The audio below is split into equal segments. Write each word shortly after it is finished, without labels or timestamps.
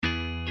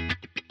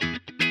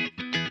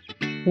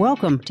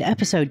Welcome to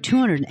episode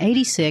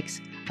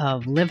 286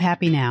 of Live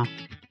Happy Now.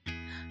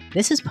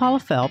 This is Paula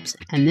Phelps,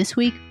 and this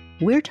week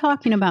we're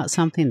talking about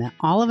something that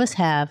all of us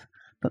have,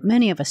 but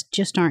many of us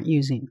just aren't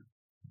using.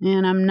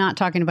 And I'm not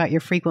talking about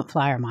your frequent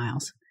flyer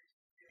miles.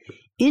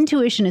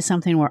 Intuition is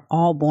something we're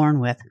all born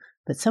with,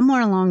 but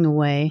somewhere along the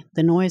way,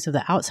 the noise of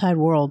the outside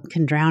world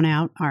can drown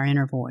out our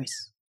inner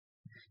voice.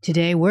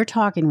 Today, we're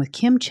talking with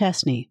Kim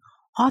Chestney,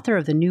 author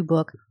of the new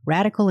book,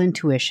 Radical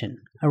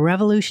Intuition, a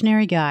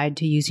revolutionary guide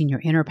to using your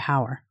inner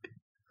power.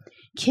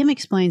 Kim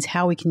explains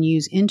how we can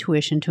use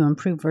intuition to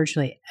improve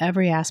virtually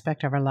every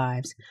aspect of our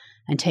lives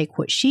and take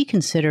what she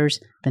considers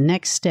the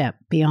next step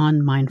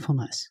beyond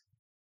mindfulness.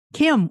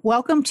 Kim,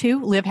 welcome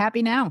to Live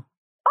Happy Now.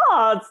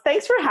 Oh,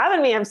 thanks for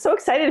having me. I'm so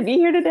excited to be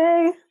here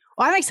today.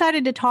 Well, I'm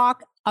excited to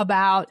talk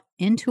about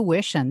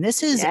intuition.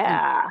 This is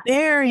a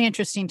very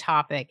interesting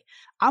topic.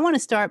 I want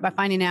to start by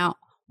finding out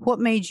what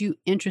made you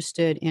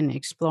interested in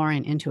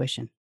exploring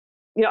intuition.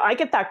 You know, I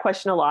get that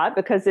question a lot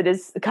because it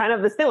is kind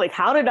of this thing, like,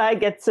 how did I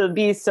get to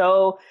be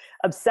so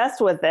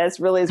obsessed with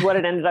this really is what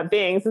it ended up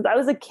being. Since I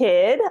was a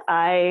kid,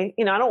 I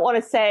don't want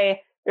to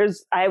say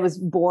I was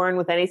born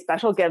with any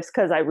special gifts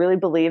because I really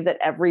believe that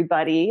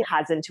everybody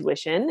has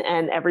intuition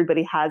and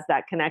everybody has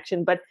that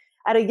connection. But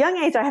at a young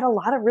age, I had a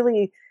lot of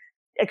really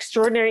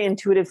extraordinary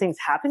intuitive things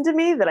happen to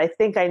me that I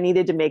think I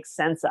needed to make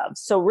sense of.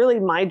 So really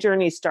my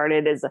journey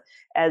started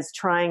as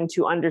trying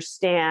to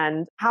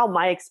understand how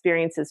my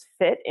experiences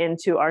fit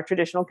into our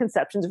traditional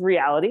conceptions of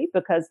reality,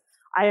 because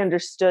I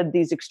understood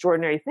these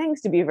extraordinary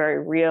things to be very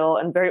real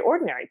and very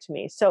ordinary to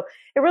me. So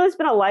it really has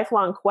been a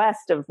lifelong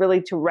quest of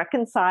really to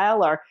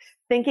reconcile our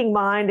thinking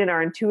mind and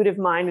our intuitive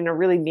mind in a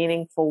really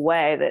meaningful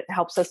way that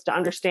helps us to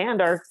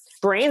understand our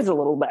brains a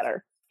little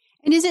better.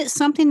 And is it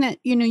something that,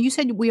 you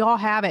said we all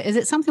have it. Is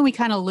it something we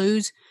kind of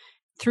lose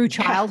through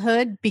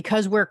childhood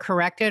because we're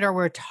corrected or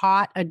we're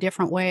taught a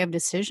different way of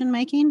decision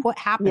making? What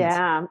happens?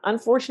 Yeah,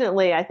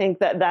 unfortunately, I think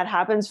that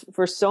happens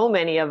for so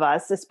many of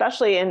us,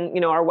 especially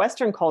in, our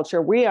Western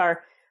culture. We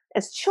are,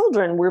 as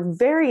children, we're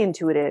very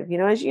intuitive.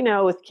 As you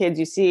know, with kids,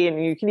 you see,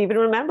 and you can even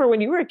remember when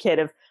you were a kid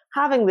of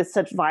having this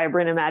such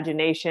vibrant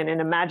imagination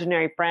and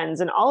imaginary friends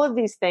and all of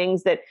these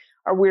things that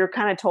we're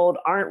kind of told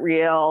aren't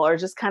real, or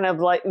just kind of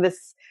like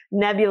this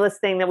nebulous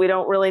thing that we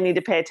don't really need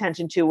to pay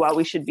attention to, while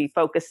we should be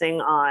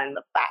focusing on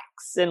the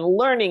facts and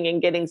learning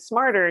and getting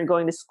smarter and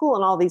going to school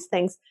and all these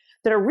things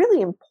that are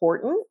really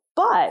important.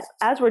 But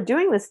as we're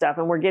doing this stuff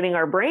and we're getting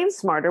our brains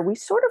smarter, we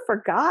sort of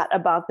forgot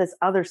about this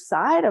other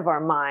side of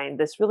our mind,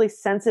 this really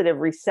sensitive,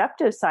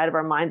 receptive side of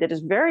our mind that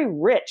is very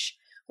rich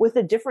with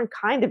a different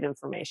kind of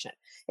information.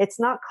 It's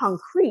not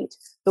concrete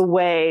the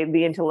way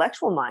the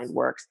intellectual mind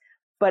works.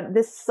 But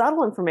this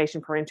subtle information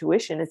for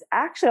intuition is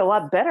actually a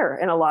lot better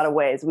in a lot of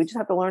ways. We just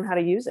have to learn how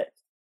to use it.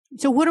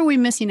 So what are we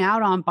missing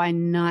out on by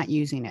not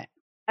using it?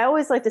 I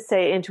always like to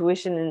say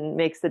intuition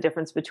makes the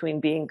difference between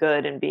being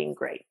good and being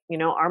great.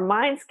 Our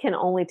minds can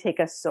only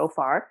take us so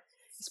far,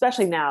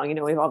 especially now.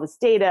 We have all this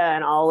data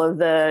and all of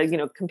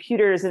the,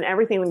 computers and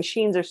everything. The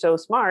machines are so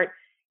smart.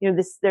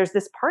 There's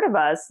this part of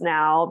us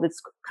now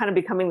that's kind of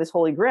becoming this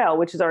holy grail,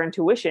 which is our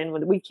intuition,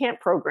 that we can't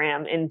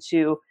program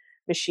into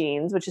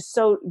machines, which is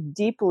so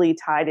deeply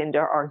tied into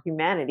our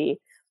humanity.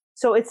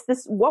 So it's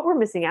this, what we're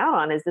missing out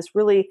on is this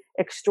really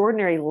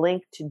extraordinary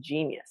link to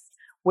genius,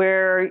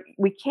 where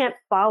we can't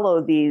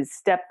follow these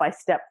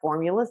step-by-step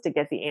formulas to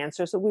get the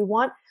answer. So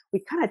we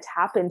kind of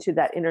tap into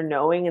that inner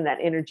knowing and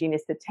that inner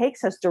genius that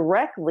takes us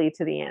directly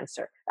to the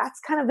answer. That's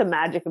kind of the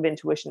magic of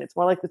intuition. It's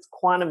more like this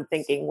quantum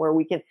thinking where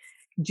we can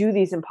do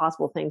these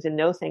impossible things and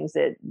know things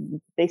that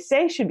they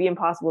say should be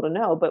impossible to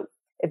know, but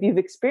if you've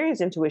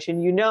experienced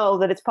intuition, you know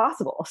that it's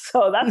possible.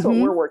 So that's what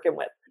we're working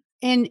with.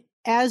 And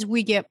as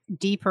we get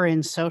deeper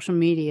in social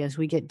media, as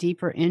we get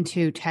deeper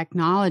into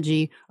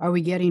technology, are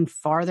we getting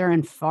farther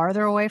and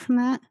farther away from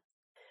that?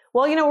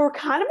 Well, we're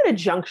kind of at a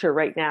juncture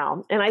right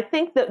now. And I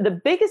think that the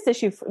biggest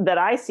issue that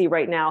I see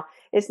right now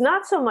is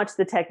not so much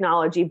the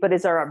technology, but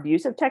is our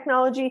abuse of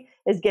technology,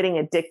 is getting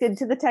addicted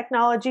to the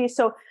technology.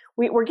 So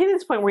we're getting to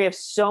this point where we have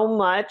so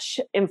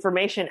much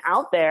information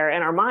out there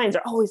and our minds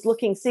are always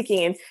looking,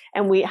 seeking,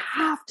 and we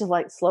have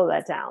to slow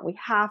that down. We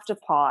have to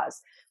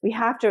pause. We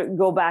have to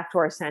go back to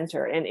our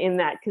center, and in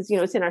that, because,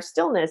 it's in our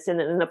stillness and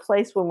in the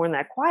place when we're in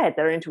that quiet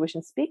that our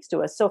intuition speaks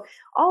to us. So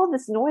all of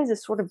this noise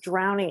is sort of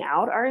drowning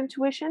out our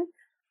intuition.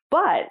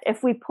 But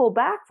if we pull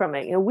back from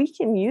it, we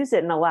can use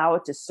it and allow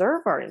it to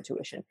serve our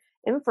intuition.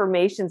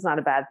 Information's not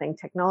a bad thing.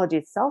 Technology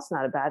itself's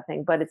not a bad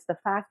thing, but it's the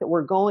fact that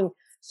we're going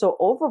so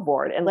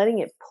overboard and letting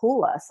it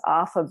pull us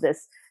off of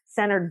this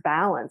centered,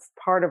 balanced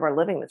part of our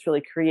living that's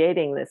really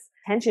creating this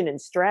tension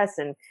and stress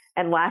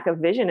and lack of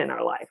vision in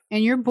our life.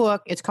 In your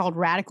book, it's called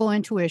Radical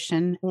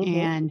Intuition. Mm-hmm.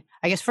 And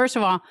I guess, first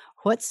of all,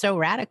 what's so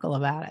radical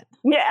about it?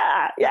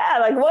 Yeah.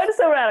 Like, what is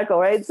so radical,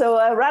 right?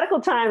 So radical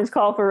times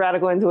call for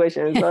radical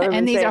intuition. So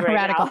and these are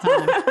radical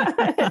times.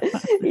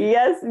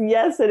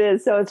 Yes, it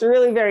is. So it's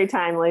really very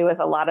timely with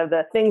a lot of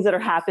the things that are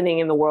happening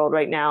in the world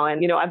right now.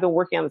 And, I've been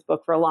working on this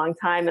book for a long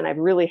time, and I've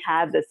really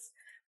had this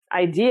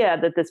idea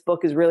that this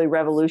book is really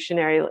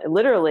revolutionary,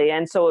 literally.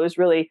 And so it was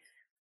really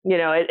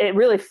it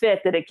really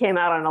fit that it came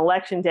out on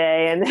election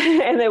day and,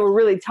 and they were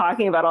really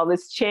talking about all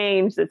this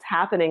change that's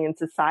happening in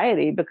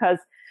society, because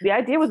the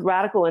idea with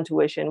radical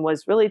intuition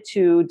was really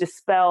to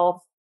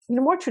dispel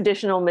more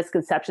traditional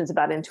misconceptions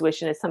about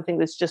intuition as something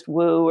that's just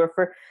woo or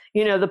for,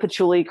 the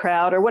patchouli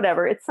crowd or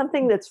whatever. It's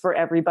something that's for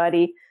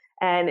everybody.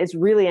 And it's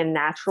really a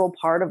natural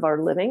part of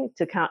our living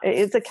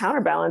it's a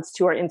counterbalance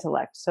to our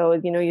intellect. So,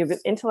 you have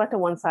intellect on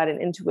one side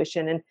and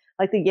intuition, and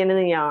like the yin and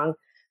the yang.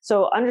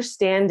 So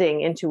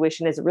understanding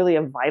intuition is really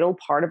a vital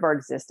part of our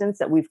existence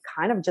that we've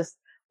kind of just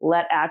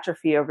let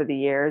atrophy over the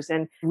years,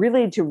 and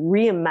really to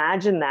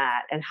reimagine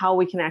that and how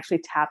we can actually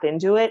tap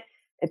into it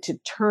and to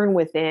turn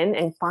within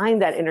and find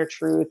that inner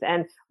truth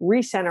and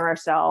recenter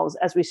ourselves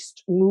as we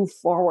move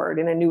forward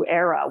in a new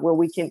era where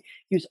we can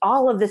use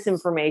all of this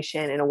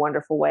information in a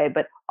wonderful way,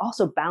 but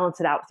also balance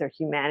it out with our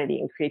humanity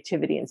and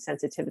creativity and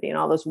sensitivity and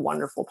all those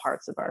wonderful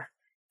parts of our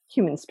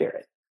human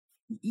spirit.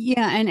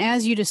 Yeah. And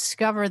as you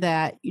discover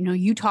that,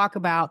 you talk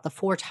about the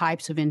 4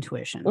 types of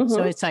intuition. Mm-hmm.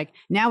 So it's like,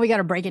 now we got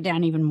to break it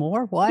down even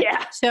more. What?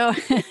 Yeah. So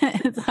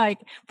it's like,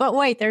 but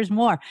wait, there's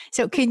more.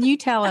 So can you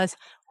tell us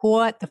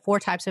what the 4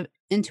 types of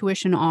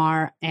intuition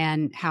are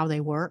and how they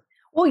work?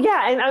 Well,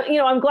 yeah. And,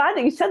 I'm glad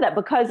that you said that,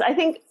 because I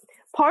think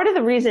part of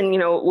the reason,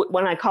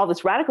 when I call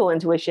this radical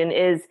intuition,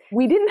 is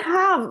we didn't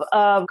have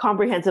a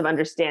comprehensive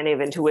understanding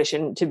of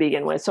intuition to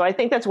begin with. So I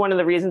think that's one of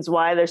the reasons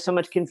why there's so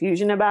much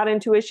confusion about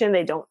intuition.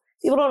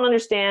 People don't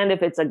understand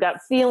if it's a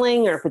gut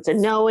feeling or if it's a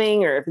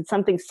knowing or if it's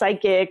something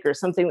psychic or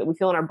something that we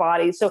feel in our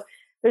body. So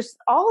there's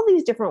all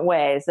these different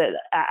ways that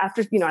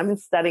after, I've been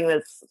studying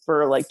this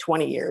for like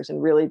 20 years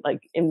and really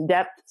like in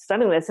depth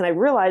studying this. And I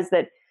realized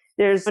that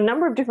there's a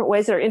number of different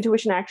ways that our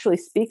intuition actually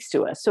speaks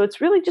to us. So it's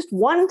really just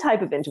one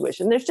type of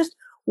intuition. There's just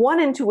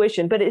one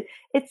intuition, but it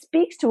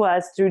speaks to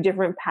us through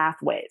different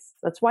pathways.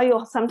 That's why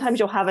sometimes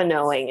you'll have a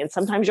knowing and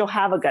sometimes you'll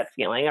have a gut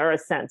feeling or a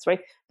sense,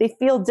 right? They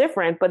feel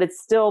different, but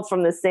it's still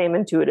from the same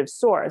intuitive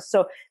source.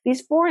 So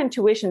these 4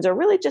 intuitions are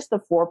really just the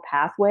 4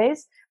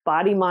 pathways: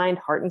 body, mind,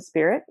 heart, and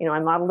spirit. I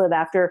modeled it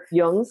after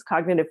Jung's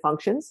cognitive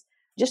functions.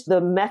 Just the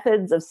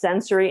methods of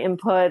sensory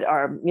input,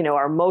 our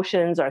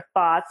emotions, our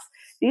thoughts.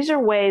 These are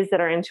ways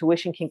that our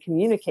intuition can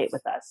communicate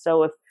with us.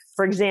 So if,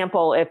 for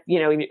example, if,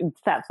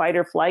 it's that fight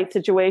or flight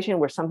situation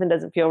where something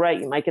doesn't feel right,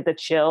 you might get the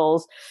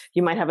chills.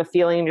 You might have a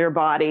feeling in your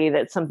body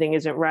that something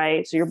isn't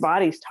right. So your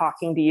body's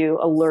talking to you,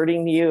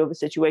 alerting you of a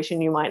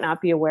situation you might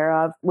not be aware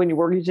of. When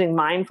we're using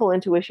mindful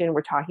intuition,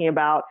 we're talking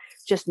about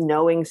just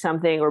knowing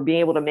something or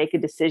being able to make a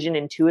decision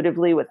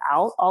intuitively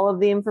without all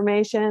of the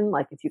information.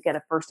 Like if you get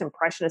a first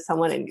impression of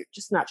someone and you're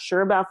just not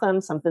sure about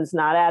them, something's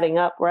not adding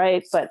up,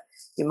 right? But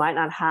you might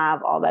not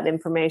have all that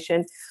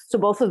information. So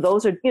both of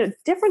those are,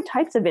 different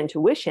types of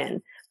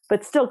intuition,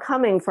 but still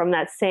coming from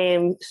that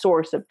same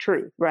source of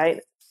truth, right?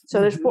 So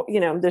there's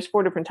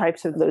 4 different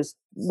types of those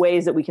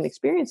ways that we can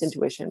experience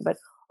intuition, but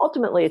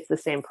ultimately it's the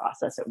same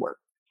process at work.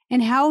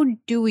 And how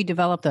do we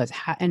develop those?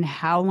 And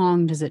how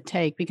long does it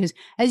take? Because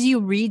as you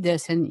read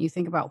this and you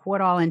think about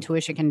what all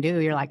intuition can do,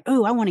 you're like,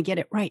 oh, I want to get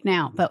it right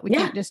now, but we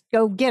can't just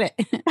go get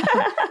it.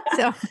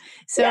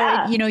 So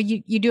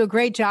you do a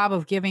great job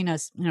of giving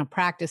us,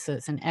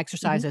 practices and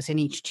exercises in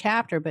each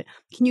chapter. But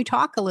can you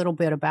talk a little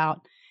bit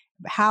about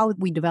how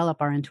we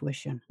develop our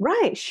intuition?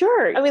 Right,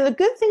 sure. I mean, the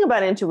good thing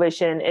about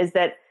intuition is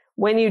that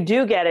when you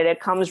do get it,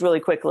 it comes really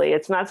quickly.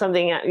 It's not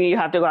something you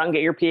have to go out and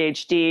get your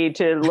PhD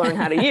to learn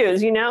how to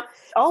use,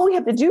 All we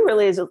have to do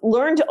really is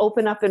learn to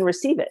open up and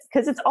receive it,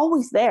 because it's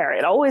always there.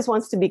 It always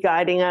wants to be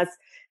guiding us,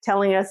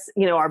 telling us,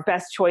 our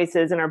best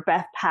choices and our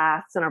best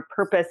paths and our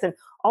purpose and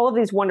all of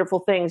these wonderful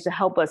things to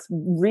help us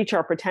reach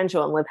our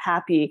potential and live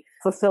happy,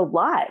 fulfilled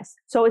lives.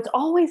 So it's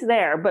always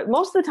there, but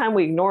most of the time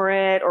we ignore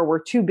it or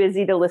we're too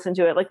busy to listen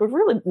to it. Like we've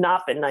really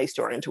not been nice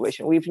to our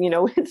intuition. We've,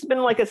 it's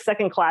been like a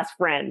second-class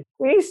friend.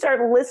 We need to start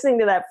listening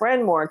to that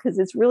friend more because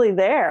it's really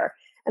there.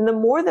 And the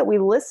more that we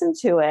listen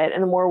to it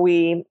and the more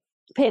we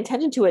pay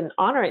attention to it and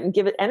honor it and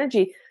give it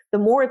energy, the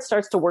more it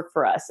starts to work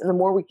for us and the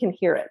more we can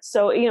hear it.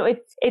 So,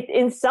 it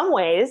in some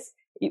ways,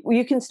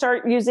 you can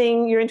start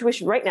using your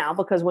intuition right now,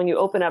 because when you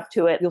open up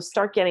to it, you'll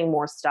start getting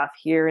more stuff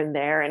here and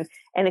there, and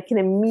it can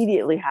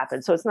immediately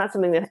happen. So it's not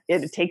something that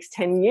it takes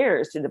 10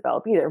 years to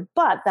develop either.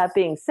 But that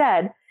being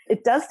said,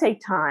 it does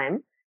take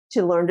time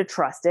to learn to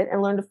trust it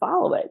and learn to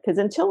follow it. Because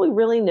until we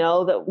really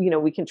know that,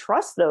 we can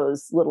trust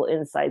those little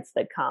insights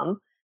that come,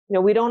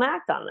 we don't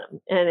act on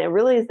them. And it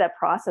really is that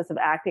process of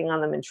acting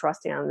on them and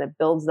trusting on them that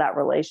builds that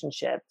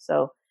relationship.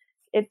 So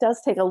it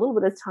does take a little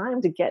bit of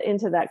time to get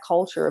into that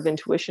culture of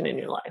intuition in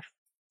your life.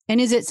 And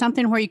is it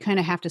something where you kind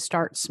of have to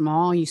start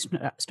small? You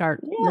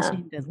start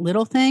listening to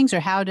little things, or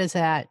how does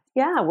that?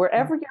 Yeah,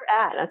 wherever you're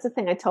at. That's the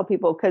thing I tell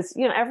people, because,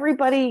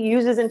 everybody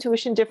uses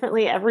intuition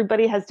differently.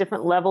 Everybody has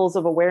different levels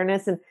of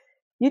awareness. And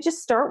you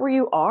just start where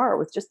you are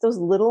with just those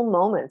little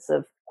moments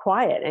of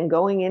quiet and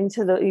going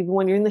into even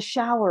when you're in the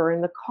shower or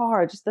in the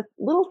car, just the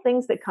little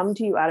things that come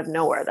to you out of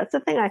nowhere. That's the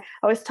thing I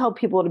always tell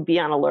people to be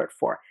on alert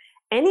for.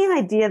 Any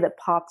idea that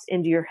pops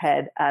into your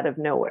head out of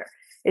nowhere.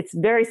 It's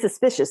very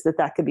suspicious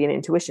that could be an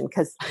intuition,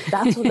 because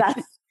that's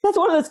That's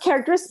one of those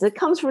characteristics that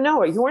comes from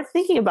nowhere. You weren't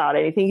thinking about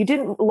anything. You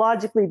didn't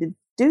logically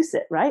deduce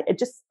it, right? It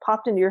just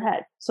popped into your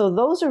head. So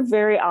those are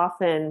very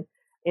often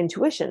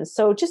intuitions.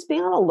 So just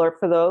being on alert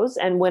for those.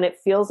 And when it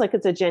feels like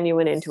it's a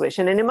genuine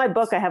intuition. And in my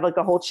book, I have like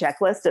a whole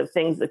checklist of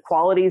things, the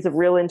qualities of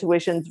real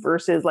intuitions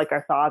versus like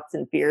our thoughts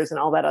and fears and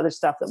all that other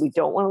stuff that we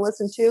don't want to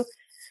listen to.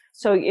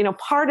 So,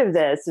 part of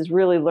this is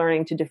really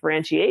learning to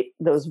differentiate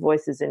those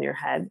voices in your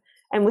head.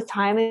 And with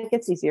time, it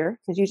gets easier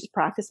because you just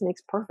practice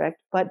makes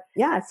perfect. But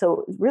yeah,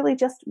 so really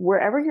just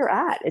wherever you're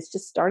at, it's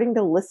just starting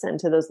to listen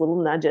to those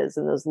little nudges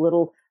and those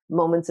little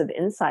moments of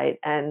insight.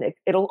 And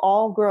it'll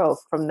all grow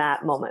from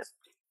that moment.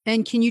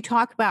 And can you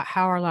talk about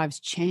how our lives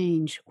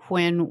change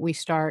when we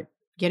start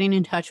getting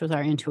in touch with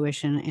our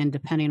intuition and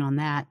depending on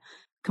that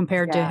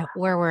compared Yeah. to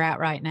where we're at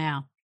right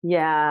now?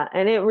 Yeah.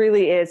 And it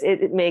really is.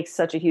 It makes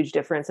such a huge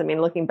difference. I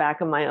mean, looking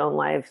back on my own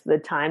life, the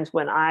times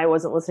when I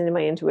wasn't listening to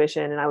my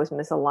intuition and I was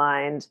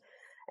misaligned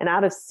and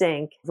out of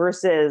sync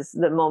versus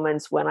the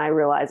moments when I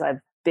realize I've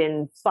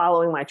been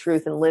following my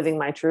truth and living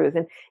my truth.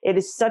 And it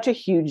is such a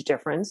huge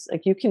difference.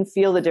 Like you can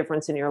feel the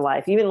difference in your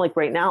life. Even like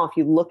right now, if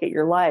you look at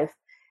your life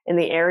in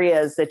the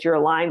areas that you're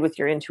aligned with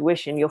your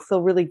intuition, you'll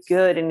feel really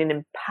good and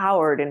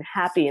empowered and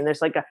happy. And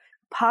there's like a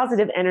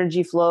positive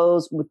energy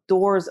flows with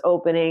doors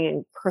opening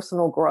and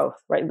personal growth,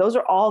 right? Those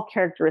are all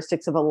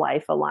characteristics of a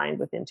life aligned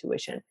with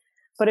intuition.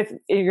 But if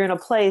you're in a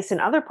place in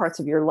other parts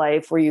of your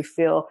life where you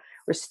feel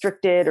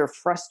restricted or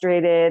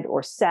frustrated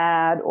or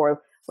sad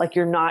or like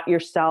you're not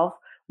yourself,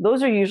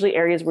 those are usually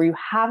areas where you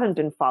haven't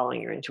been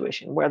following your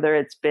intuition, whether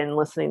it's been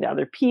listening to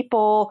other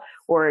people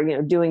or,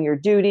 doing your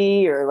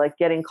duty or like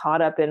getting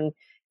caught up in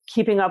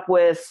keeping up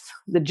with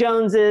the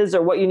Joneses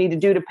or what you need to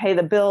do to pay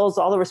the bills,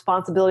 all the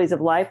responsibilities of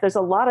life. There's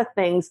a lot of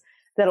things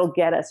that'll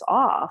get us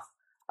off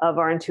of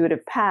our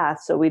intuitive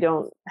path. So we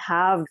don't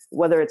have,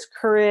 whether it's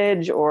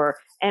courage or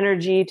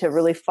energy to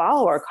really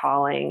follow our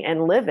calling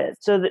and live it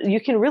so that you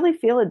can really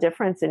feel a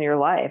difference in your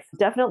life.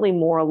 Definitely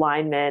more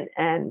alignment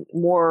and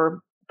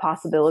more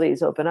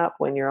possibilities open up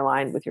when you're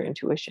aligned with your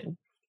intuition.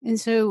 And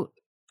so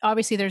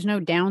obviously there's no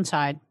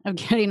downside of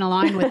getting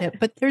aligned with it,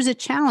 but there's a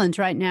challenge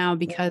right now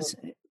because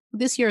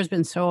this year has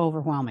been so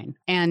overwhelming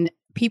and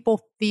people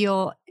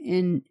feel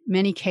in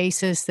many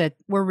cases that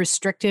we're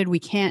restricted. We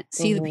can't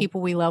see the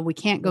people we love. We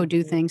can't go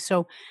do things.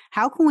 So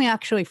how can we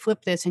actually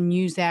flip this and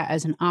use that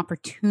as an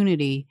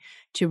opportunity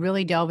to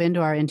really delve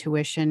into our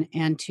intuition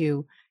and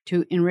to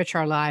enrich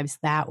our lives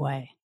that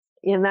way?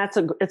 And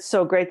it's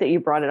so great that you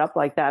brought it up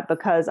like that,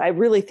 because I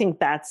really think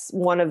that's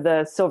one of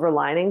the silver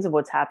linings of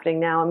what's happening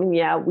now. I mean,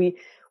 yeah, we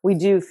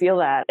do feel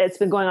that it's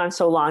been going on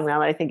so long now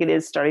that I think it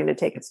is starting to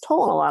take its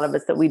toll on a lot of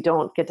us that we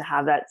don't get to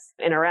have that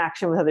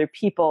interaction with other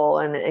people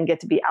and get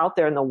to be out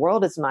there in the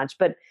world as much.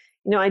 But,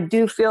 I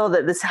do feel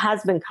that this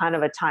has been kind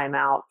of a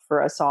timeout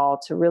for us all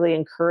to really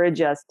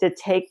encourage us to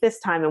take this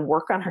time and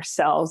work on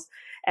ourselves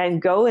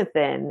and go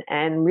within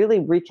and really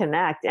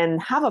reconnect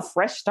and have a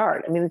fresh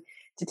start. I mean,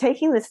 to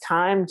taking this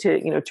time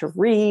to, to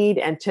read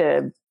and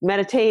to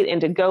meditate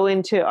and to go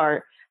into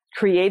our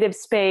creative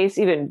space,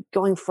 even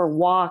going for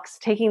walks,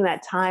 taking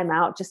that time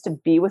out just to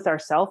be with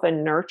ourselves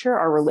and nurture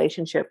our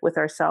relationship with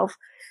ourselves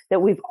that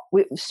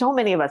so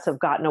many of us have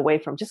gotten away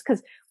from just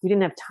because we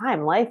didn't have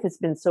time. Life has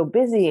been so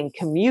busy and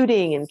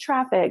commuting and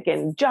traffic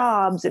and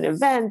jobs and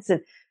events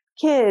and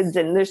kids.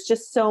 And there's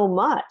just so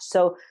much.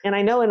 So, and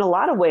I know in a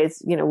lot of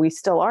ways, we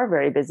still are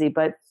very busy,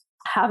 but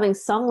having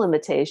some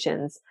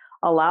limitations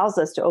allows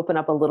us to open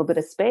up a little bit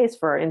of space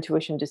for our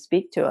intuition to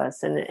speak to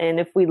us. And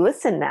if we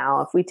listen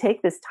now, if we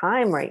take this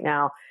time right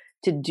now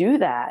to do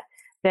that,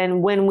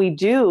 then when we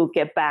do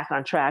get back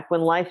on track,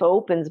 when life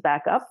opens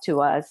back up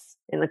to us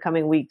in the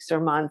coming weeks or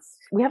months,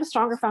 we have a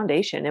stronger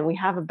foundation and we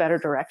have a better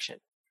direction.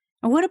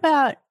 And what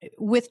about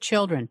with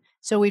children?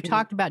 So we've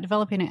talked about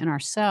developing it in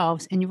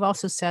ourselves, and you've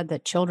also said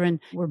that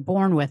children were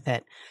born with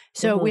it.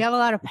 So we have a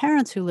lot of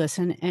parents who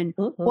listen, and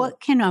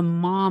what can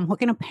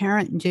a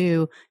parent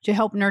do to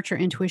help nurture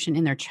intuition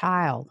in their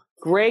child?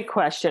 Great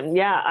question.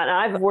 Yeah. And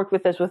I've worked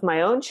with this with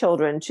my own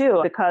children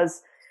too,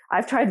 because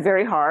I've tried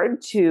very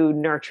hard to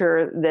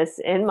nurture this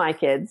in my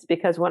kids,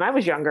 because when I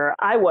was younger,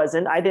 I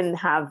didn't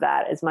have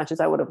that as much as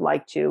I would have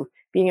liked to.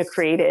 Being a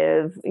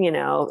creative,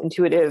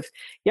 intuitive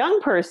young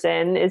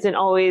person isn't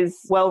always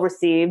well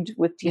received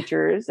with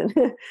teachers and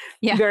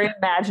very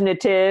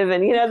imaginative.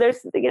 And,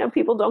 there's,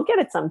 people don't get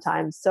it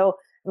sometimes. So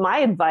my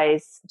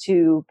advice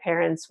to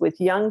parents with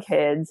young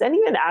kids and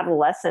even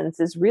adolescents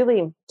is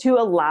really to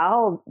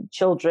allow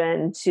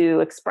children to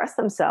express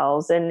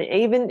themselves. And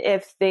even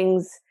if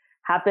things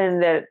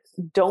happen that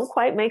don't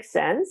quite make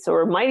sense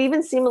or might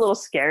even seem a little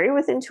scary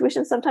with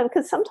intuition sometimes,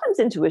 because sometimes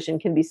intuition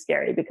can be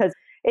scary because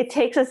it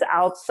takes us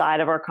outside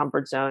of our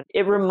comfort zone.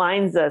 It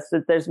reminds us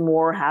that there's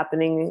more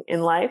happening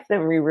in life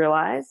than we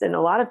realize. And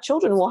a lot of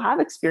children will have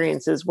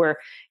experiences where,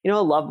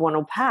 a loved one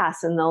will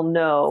pass and they'll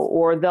know,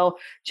 or they'll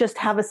just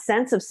have a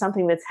sense of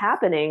something that's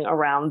happening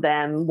around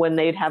them when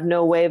they'd have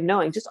no way of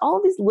knowing. Just all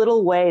of these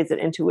little ways that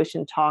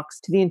intuition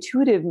talks to the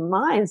intuitive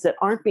minds that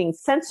aren't being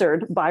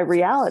censored by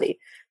reality.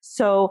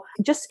 So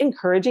just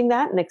encouraging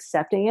that and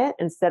accepting it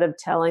instead of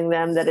telling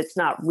them that it's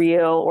not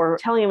real or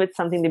telling them it's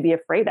something to be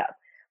afraid of.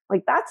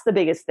 Like that's the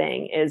biggest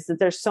thing, is that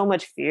there's so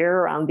much fear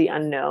around the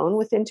unknown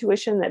with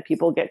intuition that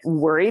people get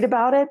worried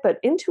about it. But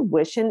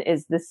intuition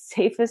is the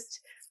safest,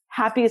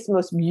 happiest,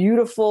 most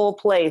beautiful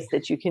place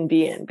that you can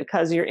be in,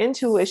 because your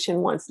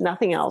intuition wants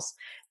nothing else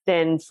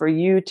than for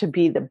you to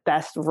be the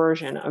best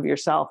version of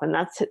yourself. And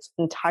that's its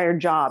entire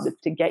job, is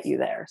to get you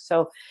there.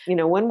 So,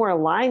 when we're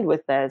aligned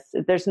with this,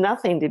 there's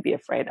nothing to be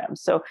afraid of.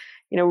 So,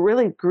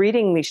 really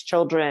greeting these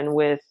children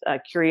with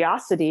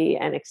curiosity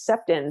and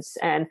acceptance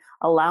and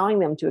allowing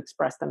them to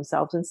express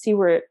themselves and see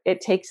where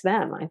it takes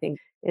them, I think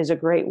is a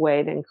great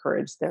way to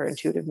encourage their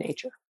intuitive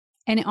nature.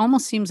 And it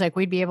almost seems like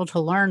we'd be able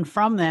to learn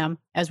from them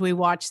as we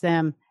watch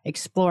them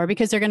explore,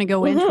 because they're going to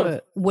go into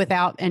it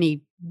without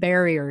any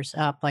barriers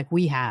up like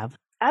we have.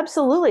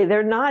 Absolutely.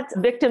 They're not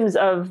victims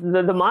of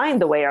the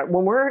mind the way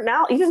when we're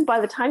now, even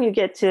by the time you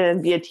get to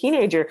be a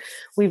teenager,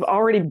 we've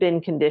already been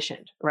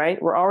conditioned,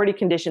 right? We're already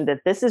conditioned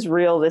that this is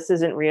real, this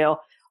isn't real.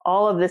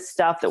 All of this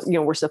stuff that,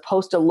 we're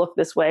supposed to look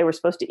this way, we're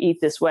supposed to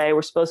eat this way,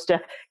 we're supposed to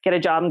get a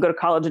job and go to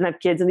college and have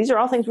kids. And these are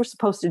all things we're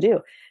supposed to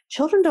do.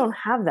 Children don't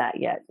have that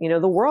yet.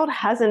 The world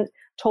hasn't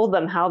told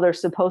them how they're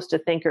supposed to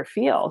think or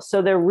feel.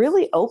 So they're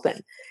really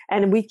open.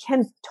 And we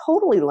can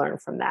totally learn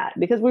from that,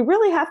 because we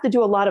really have to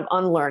do a lot of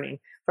unlearning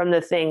from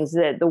the things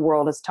that the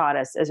world has taught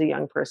us as a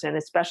young person.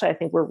 Especially, I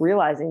think we're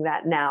realizing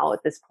that now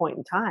at this point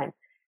in time,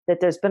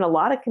 that there's been a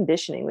lot of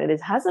conditioning that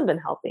hasn't been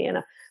healthy, and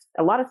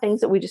a lot of things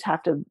that we just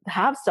have to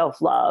have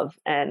self-love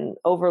and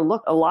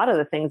overlook a lot of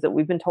the things that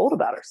we've been told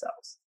about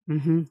ourselves.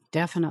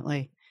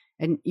 Definitely.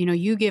 And,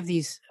 you give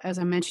these, as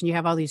I mentioned, you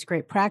have all these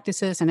great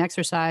practices and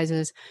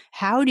exercises.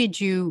 How did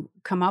you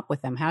come up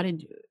with them? I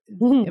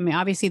mean,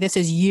 obviously this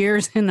is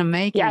years in the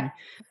making.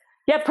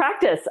 Yeah,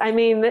 practice. I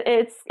mean,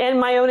 and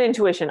my own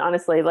intuition,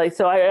 honestly.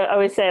 So I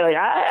always say,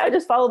 I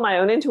just followed my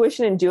own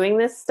intuition in doing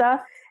this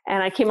stuff.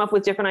 And I came up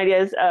with different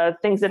ideas,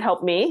 things that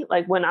helped me.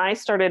 Like when I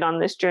started on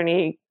this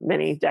journey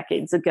many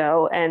decades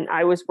ago, and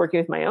I was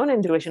working with my own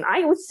intuition,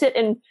 I would sit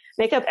and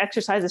make up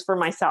exercises for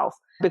myself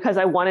because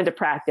I wanted to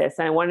practice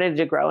and I wanted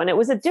to grow. And it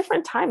was a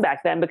different time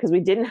back then because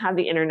we didn't have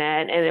the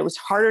internet, and it was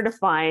harder to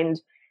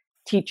find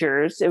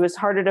teachers. It was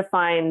harder to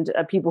find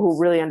people who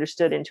really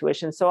understood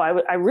intuition. So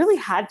I really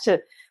had to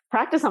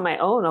practice on my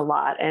own a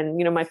lot. And,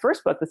 my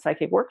first book, The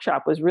Psychic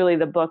Workshop, was really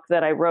the book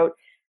that I wrote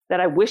that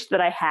I wished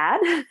that I had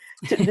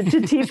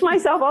to teach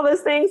myself all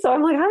those things. So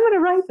I'm like, I'm going to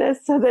write this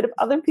so that if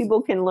other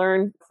people can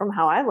learn from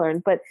how I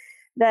learned. But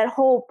that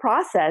whole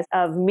process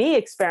of me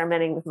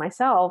experimenting with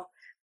myself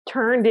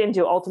turned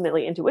into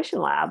ultimately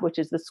Intuition Lab, which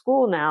is the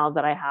school now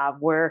that I have,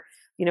 where,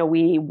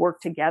 we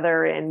work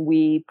together and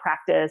we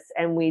practice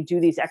and we do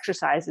these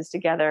exercises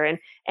together. And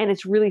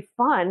it's really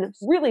fun. It's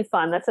really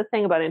fun. That's the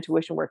thing about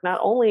intuition work. Not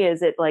only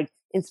is it like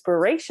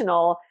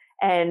inspirational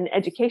and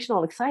educational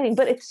and exciting,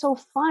 but it's so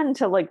fun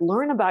to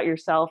learn about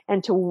yourself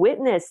and to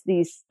witness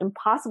these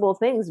impossible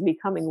things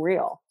becoming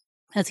real.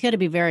 That's got to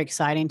be very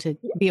exciting to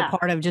be a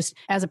part of, just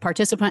as a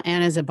participant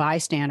and as a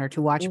bystander,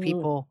 to watch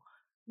people's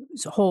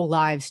whole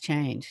lives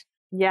change.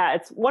 Yeah,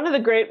 it's one of the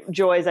great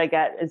joys I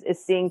get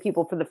is seeing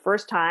people for the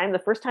first time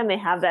they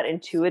have that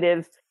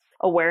intuitive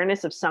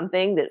awareness of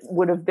something that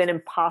would have been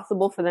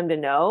impossible for them to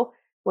know.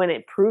 When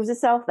it proves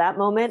itself,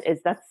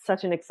 that's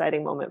such an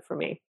exciting moment for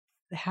me.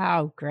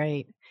 How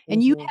great.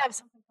 And you have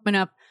something coming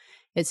up.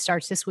 It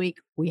starts this week.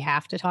 We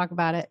have to talk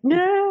about it.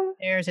 Yeah.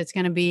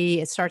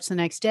 It starts the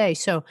next day.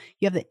 So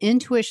you have the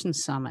Intuition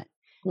Summit.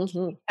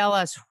 Tell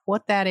us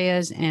what that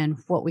is and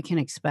what we can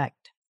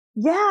expect.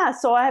 Yeah.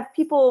 So I have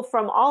people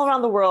from all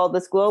around the world,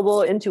 this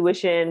global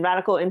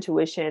radical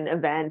intuition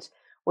event,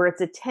 where it's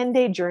a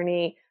 10-day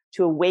journey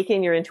to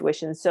awaken your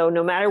intuition. So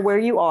no matter where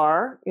you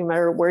are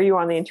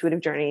on the intuitive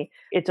journey,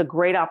 it's a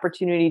great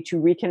opportunity to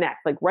reconnect.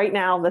 Like right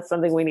now, that's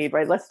something we need,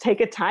 right? Let's take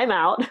a time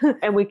out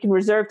and we can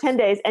reserve 10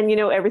 days. And,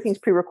 everything's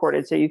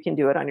pre-recorded, so you can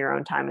do it on your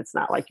own time. It's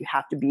not like you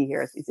have to be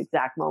here at these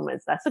exact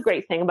moments. That's the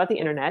great thing about the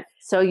internet.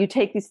 So you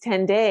take these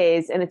 10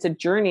 days and it's a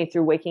journey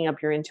through waking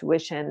up your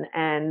intuition.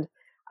 And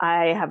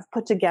I have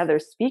put together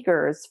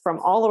speakers from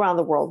all around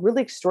the world,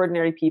 really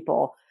extraordinary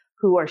people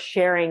who are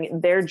sharing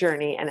their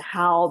journey and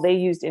how they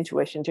used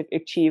intuition to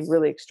achieve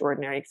really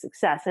extraordinary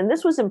success. And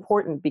this was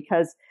important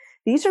because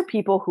these are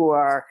people who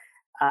are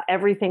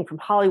everything from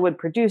Hollywood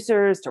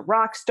producers to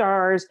rock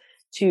stars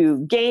to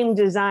game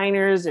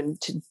designers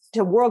and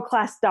to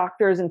world-class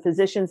doctors and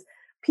physicians,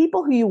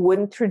 people who you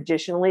wouldn't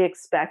traditionally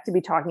expect to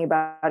be talking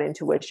about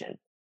intuition.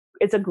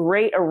 It's a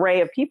great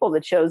array of people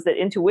that shows that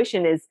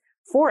intuition is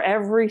for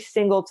every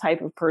single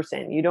type of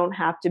person. You don't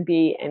have to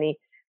be any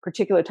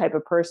particular type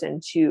of person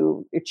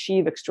to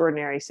achieve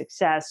extraordinary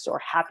success or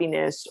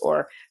happiness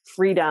or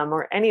freedom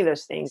or any of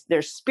those things.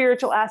 There's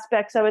spiritual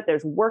aspects of it.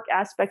 There's work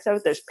aspects of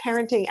it. There's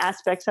parenting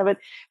aspects of it.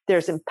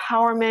 There's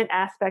empowerment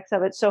aspects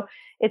of it. So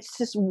it's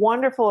this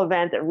wonderful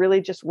event that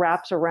really just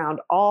wraps around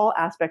all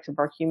aspects of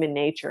our human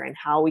nature and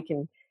how we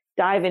can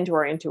dive into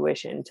our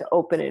intuition to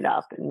open it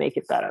up and make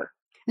it better.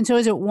 And so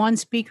is it one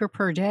speaker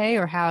per day,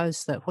 or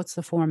what's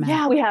the format?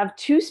 Yeah, we have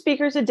 2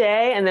 speakers a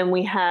day, and then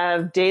we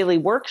have daily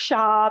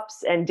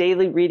workshops and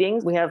daily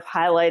readings. We have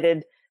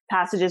highlighted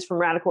passages from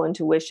Radical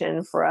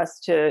Intuition for us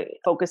to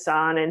focus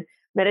on, and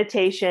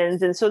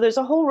meditations. And so there's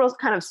a whole real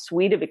kind of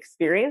suite of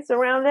experience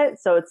around it.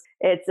 So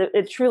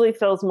it truly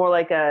feels more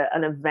like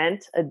an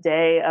event, a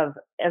day of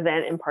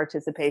event and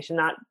participation,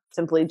 not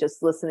simply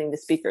just listening to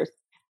speakers.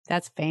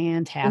 That's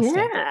fantastic.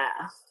 Yeah.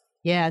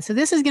 Yeah. So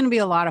this is going to be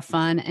a lot of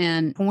fun.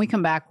 And when we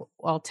come back,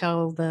 I'll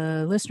tell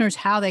the listeners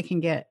how they can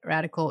get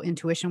Radical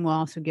Intuition. We'll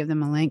also give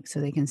them a link so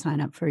they can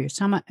sign up for your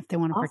summit if they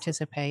want to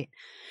participate.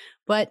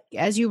 But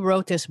as you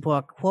wrote this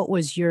book, what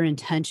was your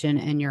intention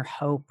and your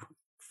hope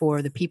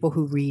for the people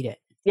who read it?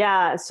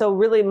 Yeah. So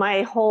really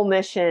my whole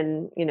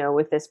mission,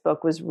 with this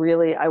book was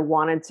really, I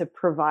wanted to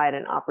provide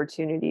an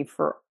opportunity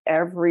for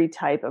every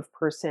type of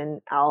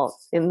person out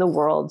in the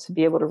world to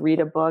be able to read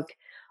a book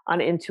on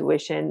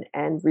intuition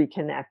and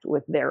reconnect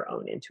with their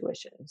own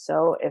intuition.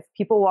 So if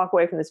people walk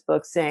away from this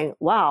book saying,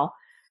 wow,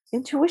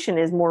 intuition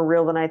is more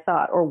real than I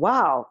thought, or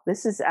wow,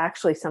 this is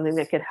actually something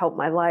that could help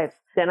my life,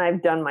 then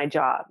I've done my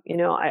job.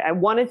 I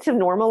wanted to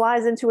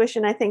normalize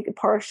intuition, I think,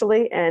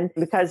 partially. And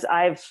because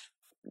I've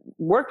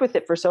worked with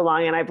it for so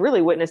long and I've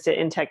really witnessed it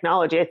in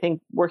technology, I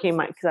think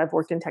because I've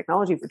worked in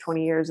technology for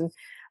 20 years and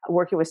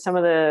working with some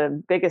of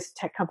the biggest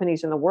tech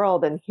companies in the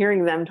world and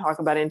hearing them talk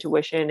about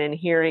intuition and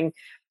hearing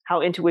how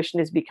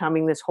intuition is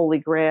becoming this holy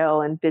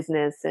grail in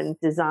business and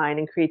design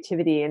and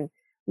creativity, and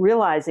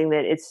realizing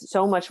that it's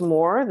so much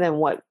more than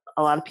what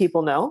a lot of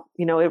people know.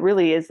 It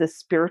really is the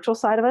spiritual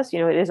side of us.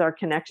 It is our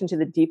connection to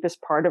the deepest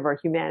part of our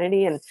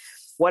humanity, and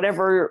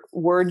whatever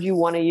word you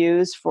want to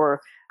use for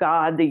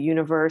God, the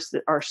universe,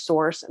 our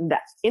source,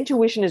 that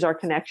intuition is our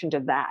connection to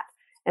that.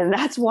 And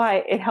that's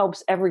why it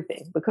helps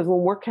everything, because when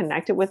we're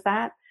connected with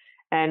that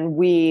and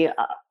we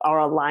are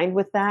aligned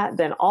with that,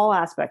 then all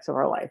aspects of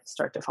our life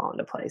start to fall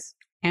into place.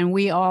 And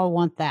we all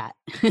want that.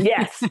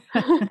 Yes.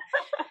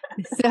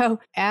 So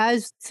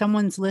as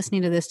someone's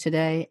listening to this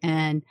today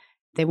and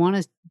they want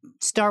to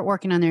start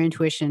working on their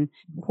intuition,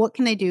 what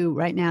can they do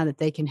right now that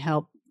they can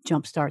help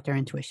jumpstart their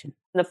intuition?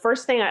 The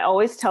first thing I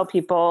always tell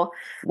people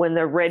when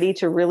they're ready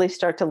to really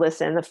start to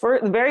listen, the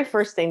very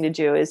first thing to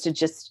do is to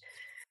just,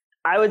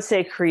 I would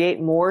say,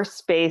 create more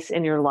space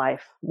in your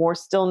life, more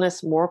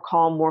stillness, more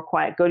calm, more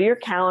quiet. Go to your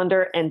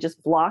calendar and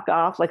just block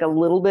off like a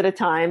little bit of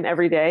time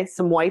every day,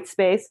 some white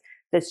space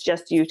that's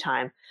just you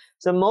time.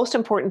 So the most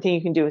important thing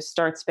you can do is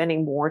start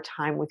spending more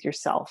time with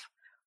yourself.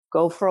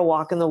 Go for a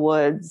walk in the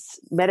woods,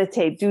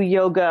 meditate, do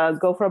yoga,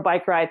 go for a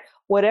bike ride,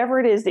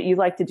 whatever it is that you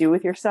like to do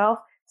with yourself.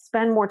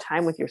 Spend more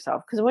time with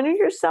yourself, because when you're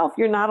yourself,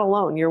 you're not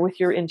alone. You're with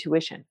your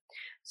intuition.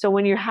 So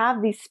when you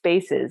have these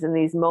spaces and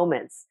these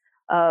moments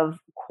of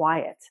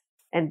quiet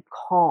and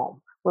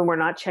calm, when we're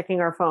not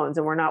checking our phones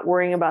and we're not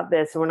worrying about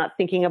this and we're not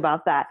thinking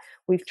about that,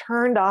 we've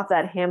turned off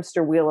that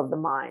hamster wheel of the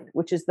mind,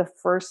 which is the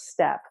first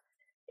step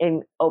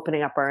in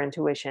opening up our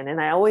intuition. And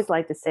I always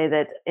like to say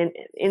that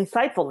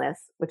insightfulness,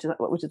 which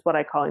is what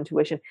I call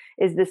intuition,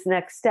 is this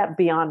next step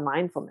beyond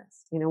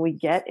mindfulness. We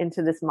get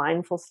into this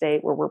mindful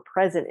state where we're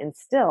present and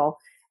still,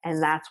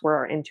 and that's where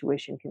our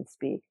intuition can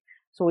speak.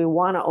 So we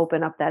want to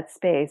open up that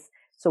space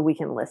so we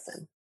can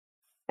listen.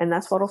 And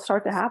that's what will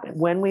start to happen.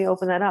 When we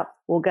open that up,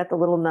 we'll get the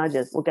little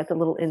nudges, we'll get the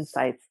little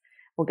insights,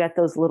 we'll get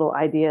those little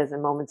ideas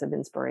and moments of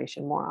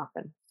inspiration more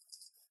often.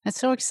 That's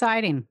so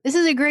exciting. This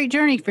is a great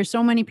journey for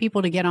so many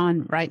people to get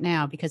on right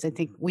now, because I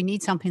think we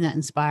need something that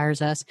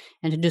inspires us,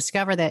 and to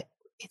discover that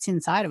it's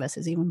inside of us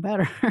is even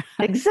better.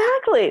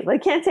 Exactly. They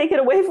can't take it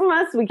away from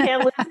us. We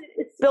can't lose it.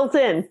 It's built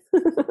in.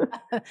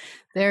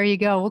 There you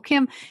go. Well,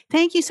 Kim,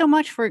 thank you so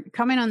much for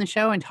coming on the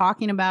show and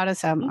talking about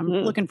us. I'm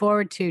looking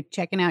forward to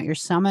checking out your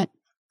summit.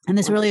 And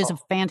this really is a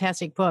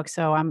fantastic book.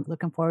 So I'm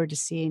looking forward to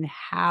seeing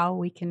how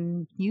we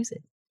can use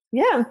it.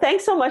 Yeah.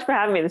 Thanks so much for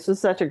having me. This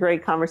was such a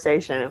great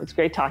conversation. It was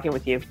great talking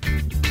with you.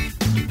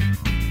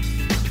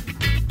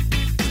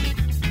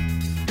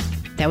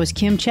 That was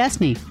Kim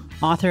Chestney,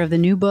 author of the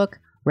new book,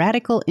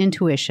 Radical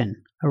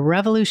Intuition, a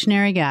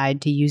revolutionary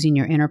guide to using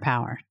your inner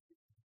power.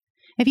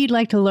 If you'd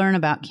like to learn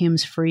about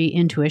Kim's free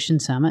Intuition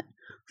Summit,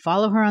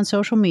 follow her on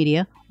social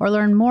media, or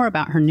learn more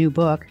about her new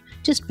book,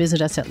 just visit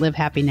us at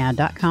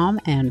livehappynow.com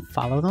and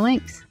follow the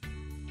links.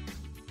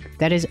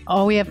 That is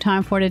all we have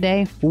time for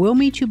today. We'll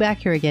meet you back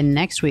here again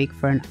next week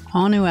for an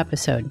all-new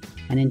episode.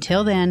 And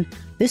until then,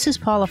 this is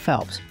Paula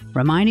Phelps,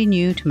 reminding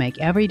you to make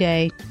every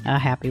day a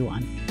happy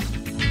one.